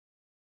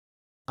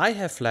I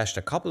have flashed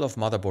a couple of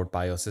motherboard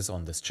BIOSes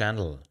on this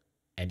channel,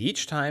 and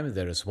each time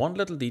there is one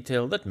little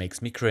detail that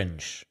makes me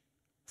cringe.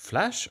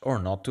 Flash or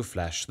not to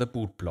flash the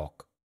boot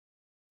block?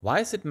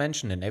 Why is it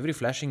mentioned in every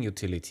flashing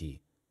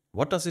utility?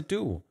 What does it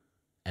do?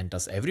 And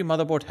does every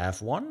motherboard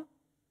have one?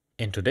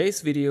 In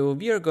today's video,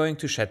 we are going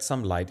to shed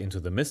some light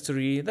into the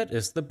mystery that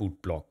is the boot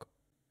block.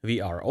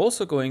 We are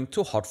also going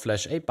to hot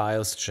flash a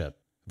BIOS chip,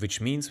 which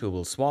means we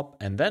will swap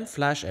and then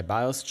flash a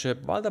BIOS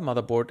chip while the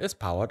motherboard is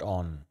powered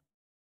on.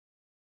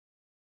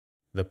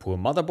 The poor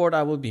motherboard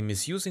I will be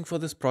misusing for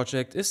this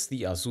project is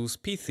the ASUS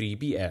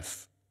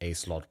P3BF, a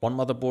slot 1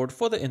 motherboard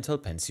for the Intel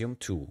Pentium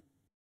 2.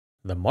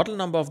 The model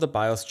number of the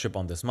BIOS chip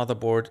on this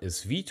motherboard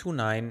is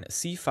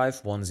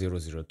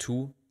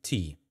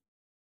V29C51002T.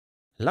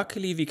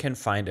 Luckily, we can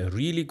find a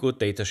really good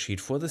datasheet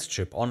for this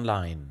chip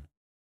online.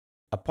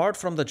 Apart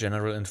from the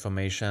general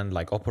information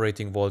like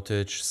operating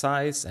voltage,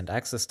 size, and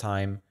access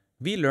time,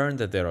 we learned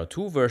that there are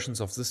two versions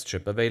of this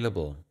chip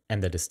available,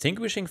 and the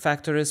distinguishing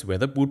factor is where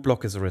the boot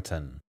block is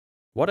written.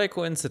 What a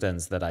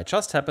coincidence that I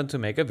just happened to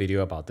make a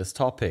video about this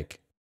topic.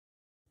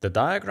 The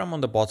diagram on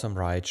the bottom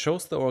right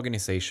shows the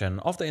organization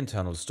of the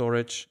internal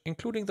storage,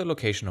 including the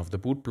location of the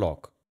boot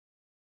block.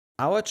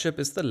 Our chip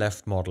is the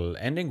left model,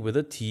 ending with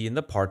a T in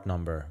the part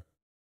number.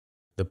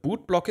 The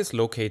boot block is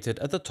located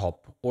at the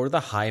top or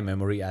the high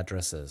memory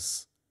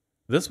addresses.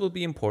 This will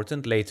be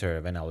important later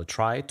when I will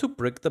try to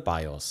brick the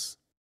BIOS.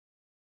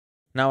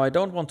 Now I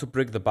don't want to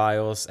brick the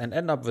BIOS and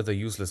end up with a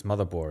useless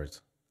motherboard.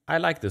 I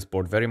like this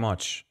board very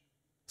much.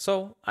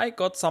 So I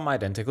got some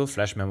identical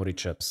flash memory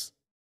chips.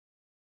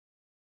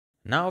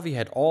 Now we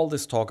had all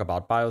this talk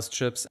about BIOS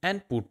chips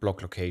and boot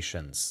block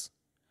locations.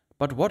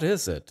 But what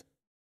is it?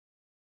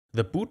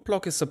 The boot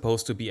block is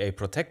supposed to be a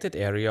protected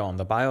area on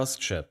the BIOS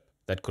chip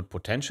that could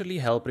potentially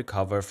help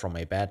recover from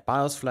a bad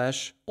BIOS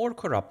flash or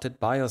corrupted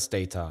BIOS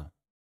data.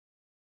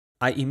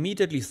 I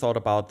immediately thought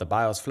about the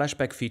BIOS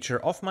flashback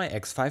feature of my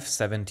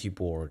X570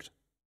 board.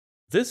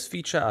 This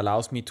feature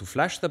allows me to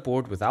flash the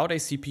board without a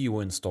CPU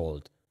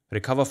installed,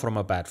 recover from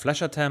a bad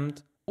flash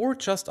attempt, or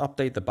just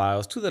update the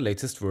BIOS to the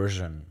latest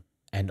version.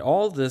 And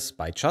all this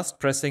by just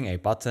pressing a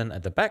button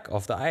at the back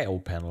of the I/O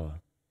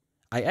panel.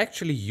 I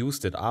actually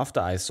used it after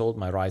I sold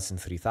my Ryzen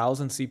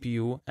 3000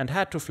 CPU and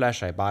had to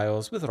flash a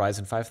BIOS with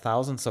Ryzen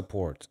 5000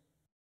 support.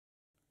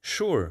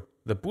 Sure,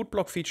 the boot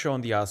block feature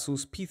on the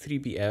ASUS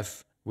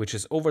P3BF, which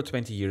is over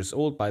 20 years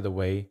old by the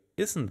way,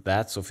 isn't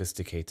that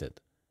sophisticated.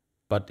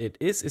 But it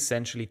is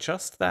essentially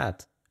just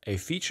that, a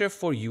feature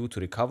for you to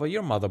recover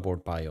your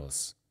motherboard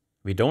BIOS.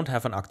 We don't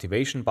have an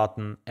activation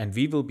button and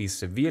we will be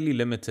severely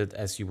limited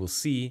as you will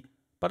see,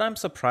 but I'm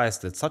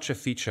surprised that such a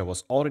feature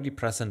was already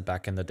present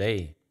back in the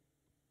day.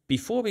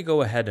 Before we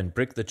go ahead and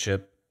brick the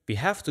chip, we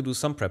have to do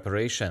some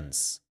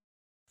preparations.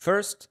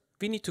 First,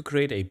 we need to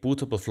create a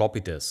bootable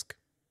floppy disk.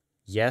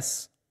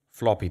 Yes,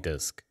 floppy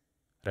disk.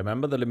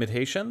 Remember the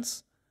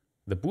limitations?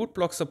 The boot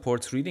block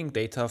supports reading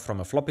data from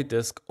a floppy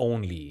disk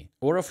only,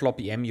 or a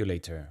floppy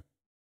emulator.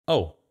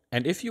 Oh,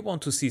 and if you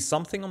want to see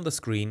something on the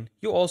screen,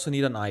 you also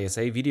need an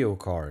ISA video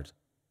card.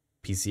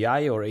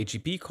 PCI or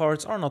AGP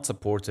cards are not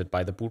supported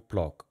by the boot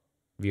block.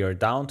 We are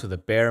down to the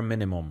bare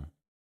minimum.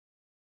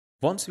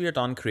 Once we are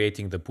done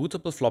creating the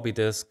bootable floppy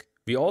disk,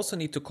 we also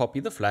need to copy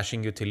the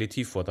flashing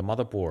utility for the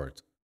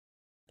motherboard.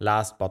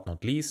 Last but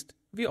not least,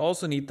 we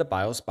also need the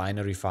BIOS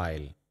binary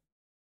file.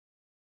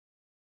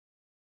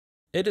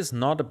 It is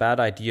not a bad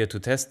idea to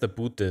test the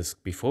boot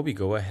disk before we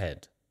go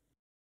ahead.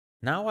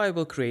 Now I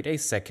will create a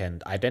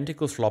second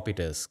identical floppy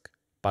disk,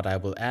 but I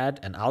will add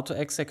an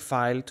autoexec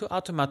file to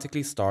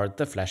automatically start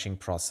the flashing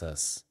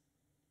process.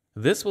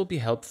 This will be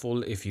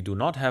helpful if you do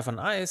not have an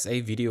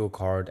ISA video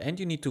card and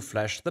you need to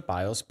flash the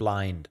BIOS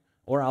blind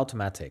or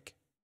automatic.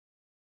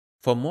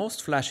 For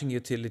most flashing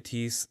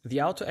utilities, the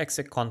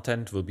autoexec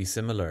content will be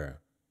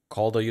similar.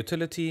 Call the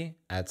utility,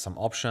 add some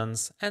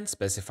options, and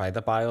specify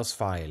the BIOS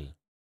file.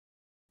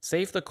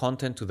 Save the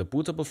content to the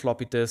bootable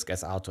floppy disk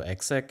as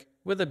autoexec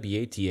with a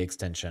BAT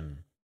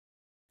extension.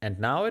 And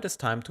now it is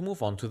time to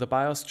move on to the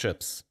BIOS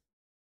chips.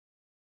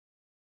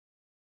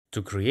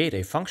 To create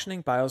a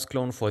functioning BIOS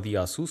clone for the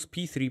ASUS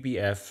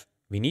P3BF,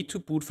 we need to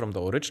boot from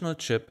the original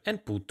chip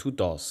and boot to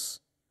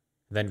DOS.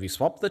 Then we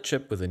swap the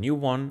chip with a new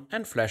one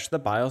and flash the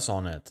BIOS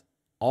on it,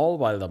 all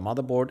while the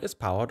motherboard is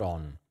powered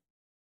on.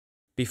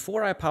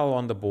 Before I power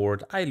on the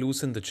board, I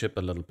loosen the chip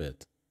a little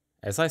bit.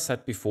 As I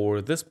said before,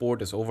 this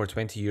board is over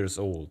 20 years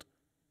old.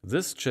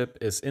 This chip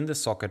is in the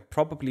socket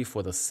probably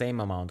for the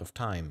same amount of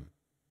time.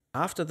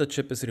 After the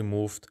chip is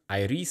removed,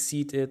 I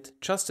reseat it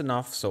just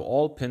enough so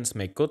all pins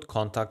make good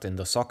contact in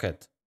the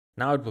socket.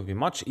 Now it will be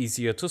much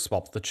easier to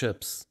swap the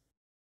chips.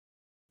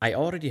 I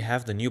already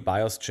have the new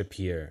BIOS chip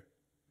here.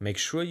 Make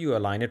sure you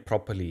align it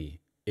properly.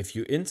 If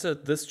you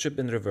insert this chip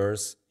in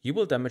reverse, you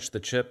will damage the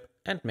chip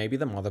and maybe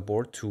the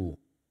motherboard too.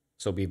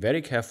 So be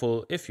very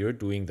careful if you're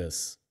doing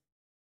this.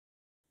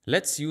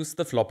 Let's use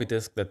the floppy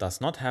disk that does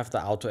not have the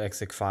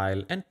autoexec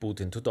file and boot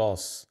into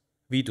DOS.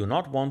 We do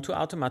not want to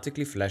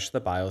automatically flash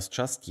the BIOS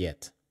just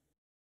yet.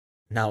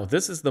 Now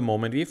this is the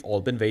moment we've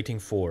all been waiting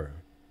for.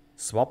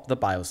 Swap the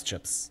BIOS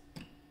chips.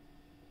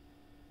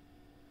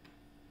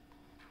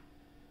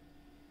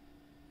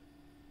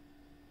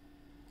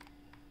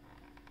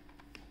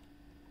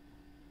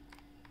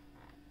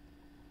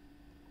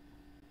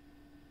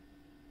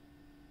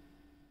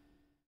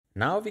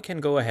 Now we can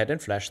go ahead and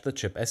flash the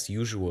chip as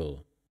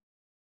usual.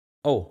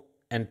 Oh,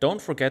 and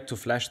don't forget to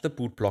flash the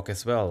boot block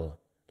as well,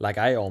 like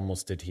I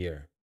almost did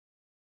here.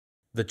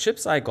 The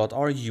chips I got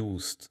are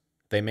used.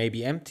 They may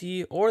be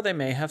empty or they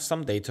may have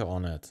some data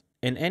on it.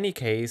 In any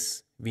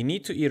case, we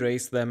need to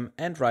erase them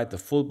and write the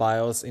full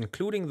BIOS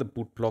including the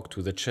boot block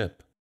to the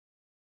chip.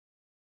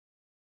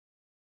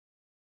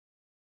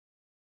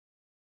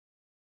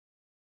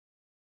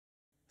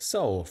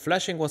 So,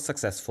 flashing was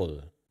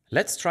successful.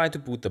 Let's try to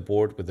boot the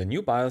board with the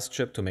new BIOS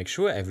chip to make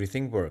sure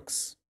everything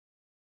works.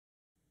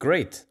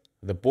 Great!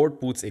 The board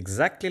boots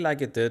exactly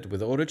like it did with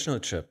the original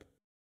chip.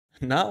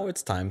 Now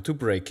it's time to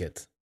break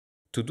it.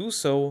 To do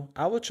so,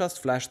 I will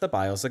just flash the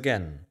BIOS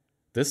again,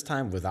 this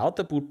time without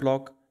the boot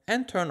block,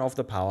 and turn off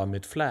the power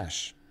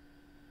mid-flash.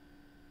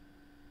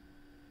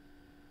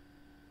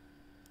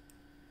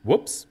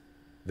 Whoops!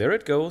 There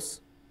it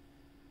goes.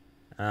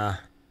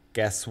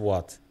 Guess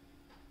what?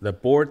 The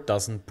board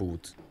doesn't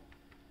boot.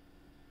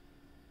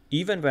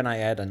 Even when I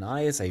add an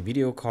ISA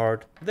video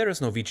card, there is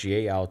no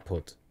VGA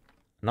output.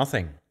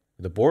 Nothing.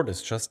 The board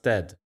is just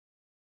dead.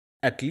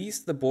 At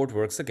least the board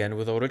works again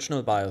with the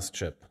original BIOS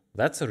chip.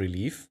 That's a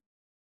relief.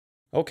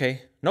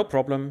 Okay, no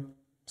problem.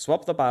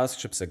 Swap the BIOS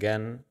chips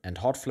again and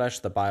hot flash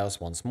the BIOS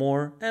once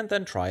more and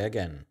then try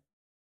again.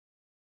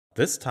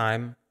 This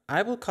time,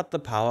 I will cut the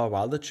power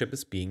while the chip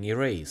is being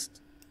erased.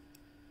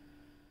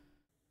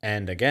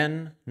 And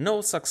again,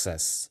 no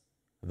success.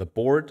 The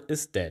board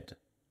is dead.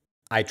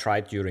 I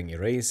tried during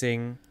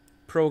erasing,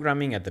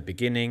 programming at the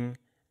beginning,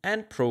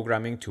 and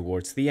programming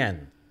towards the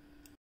end.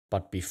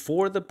 But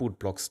before the boot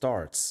block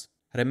starts,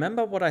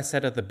 remember what I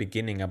said at the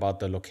beginning about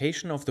the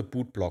location of the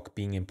boot block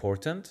being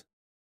important?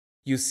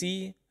 You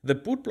see, the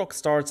boot block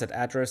starts at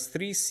address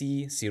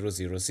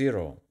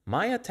 3C000.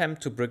 My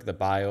attempt to brick the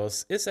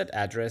BIOS is at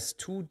address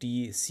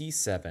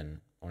 2DC7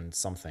 or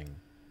something.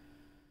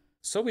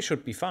 So we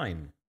should be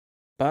fine.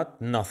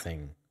 But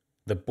nothing.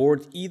 The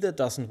board either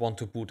doesn't want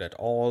to boot at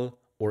all,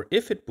 or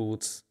if it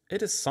boots,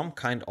 it is some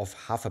kind of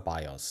half a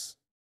BIOS.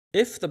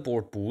 If the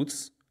board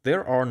boots,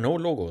 there are no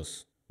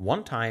logos.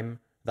 One time,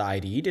 the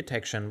IDE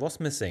detection was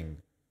missing,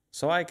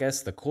 so I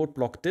guess the code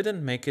block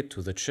didn't make it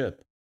to the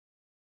chip.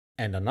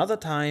 And another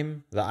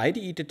time, the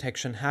IDE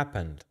detection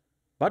happened,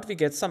 but we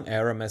get some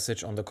error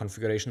message on the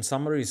configuration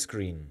summary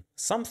screen.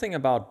 Something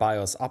about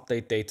BIOS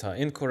update data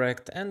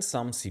incorrect and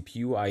some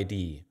CPU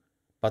ID.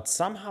 But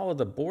somehow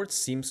the board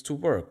seems to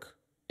work.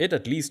 It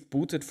at least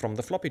booted from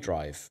the floppy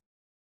drive.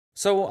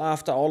 So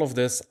after all of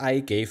this, I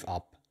gave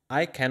up.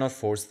 I cannot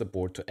force the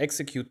board to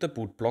execute the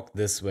boot block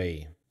this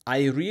way.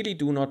 I really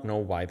do not know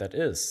why that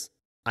is.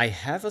 I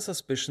have a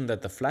suspicion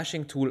that the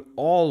flashing tool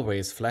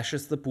always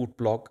flashes the boot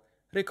block,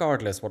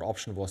 regardless what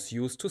option was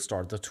used to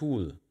start the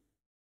tool.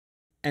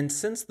 And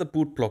since the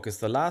boot block is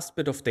the last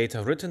bit of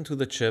data written to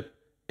the chip,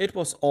 it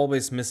was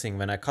always missing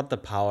when I cut the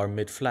power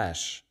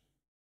mid-flash.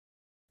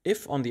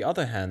 If, on the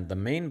other hand, the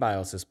main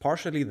BIOS is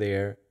partially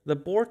there, the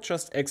board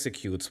just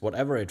executes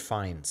whatever it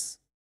finds.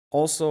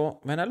 Also,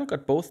 when I look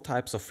at both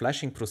types of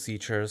flashing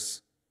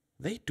procedures,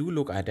 they do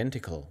look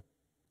identical.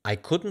 I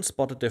couldn't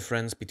spot a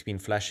difference between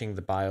flashing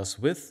the BIOS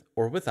with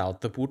or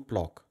without the boot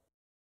block.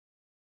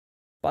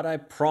 But I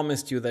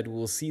promised you that we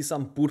will see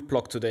some boot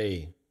block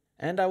today.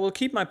 And I will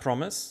keep my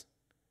promise.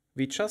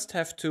 We just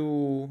have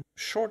to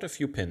short a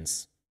few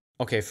pins.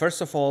 Okay, first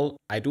of all,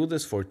 I do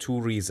this for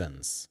two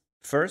reasons.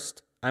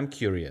 First, I'm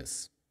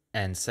curious.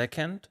 And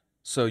second,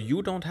 so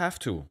you don't have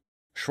to.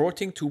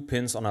 Shorting 2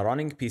 pins on a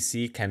running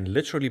PC can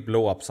literally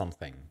blow up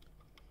something.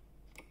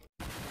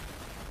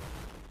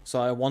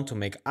 So I want to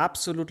make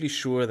absolutely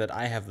sure that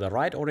I have the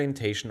right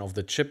orientation of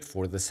the chip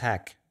for this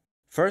hack.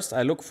 First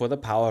I look for the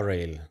power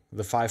rail,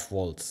 the 5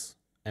 volts.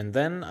 And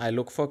then I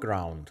look for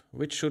ground,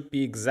 which should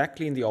be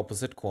exactly in the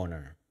opposite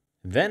corner.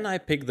 Then I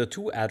pick the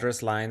 2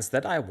 address lines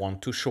that I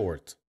want to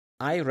short.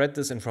 I read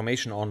this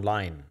information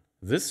online.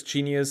 This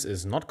genius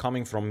is not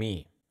coming from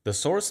me. The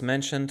source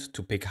mentioned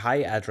to pick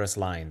high address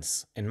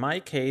lines. In my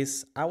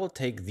case, I will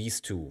take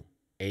these two,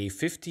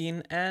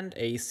 A15 and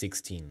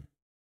A16.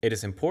 It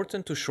is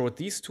important to short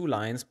these 2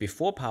 lines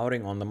before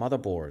powering on the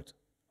motherboard.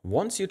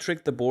 Once you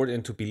trick the board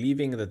into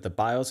believing that the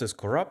BIOS is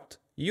corrupt,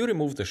 you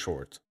remove the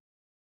short.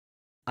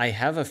 I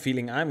have a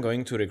feeling I'm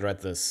going to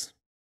regret this.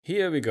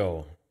 Here we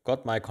go.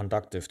 Got my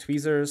conductive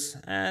tweezers,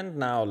 and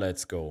now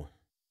let's go.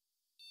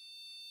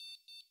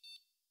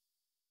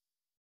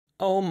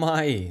 Oh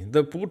my,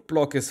 the boot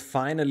block is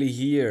finally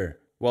here.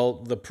 Well,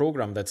 the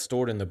program that's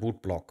stored in the boot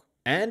block.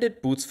 And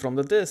it boots from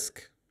the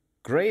disk.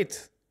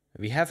 Great.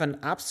 We have an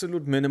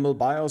absolute minimal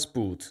BIOS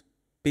boot.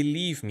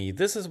 Believe me,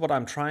 this is what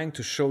I'm trying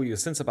to show you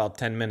since about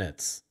 10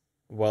 minutes.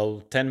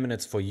 Well, 10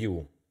 minutes for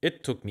you.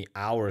 It took me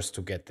hours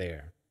to get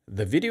there.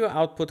 The video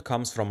output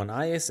comes from an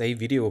ISA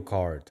video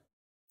card.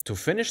 To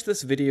finish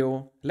this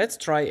video, let's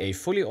try a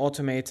fully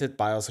automated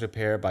BIOS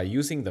repair by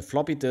using the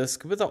floppy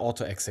disk with the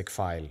autoexec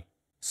file.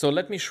 So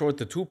let me short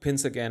the 2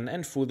 pins again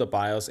and fool the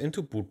BIOS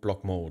into boot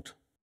block mode.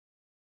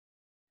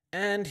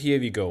 And here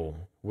we go.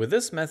 With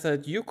this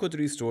method you could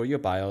restore your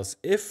BIOS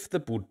if the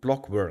boot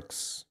block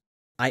works.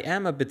 I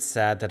am a bit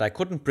sad that I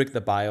couldn't brick the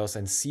BIOS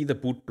and see the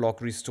boot block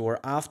restore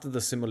after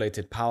the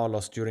simulated power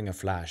loss during a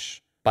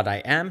flash. But I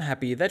am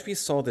happy that we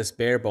saw this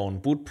barebone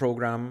boot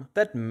program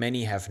that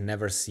many have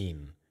never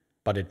seen.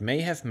 But it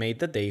may have made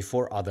the day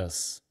for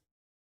others.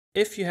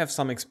 If you have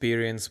some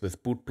experience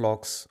with boot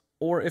blocks,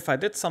 or if I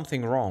did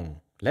something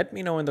wrong, let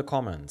me know in the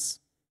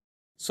comments.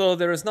 So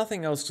there is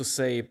nothing else to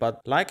say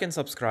but like and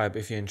subscribe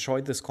if you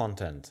enjoyed this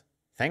content.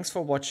 Thanks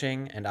for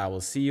watching and I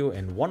will see you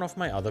in one of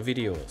my other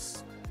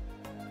videos.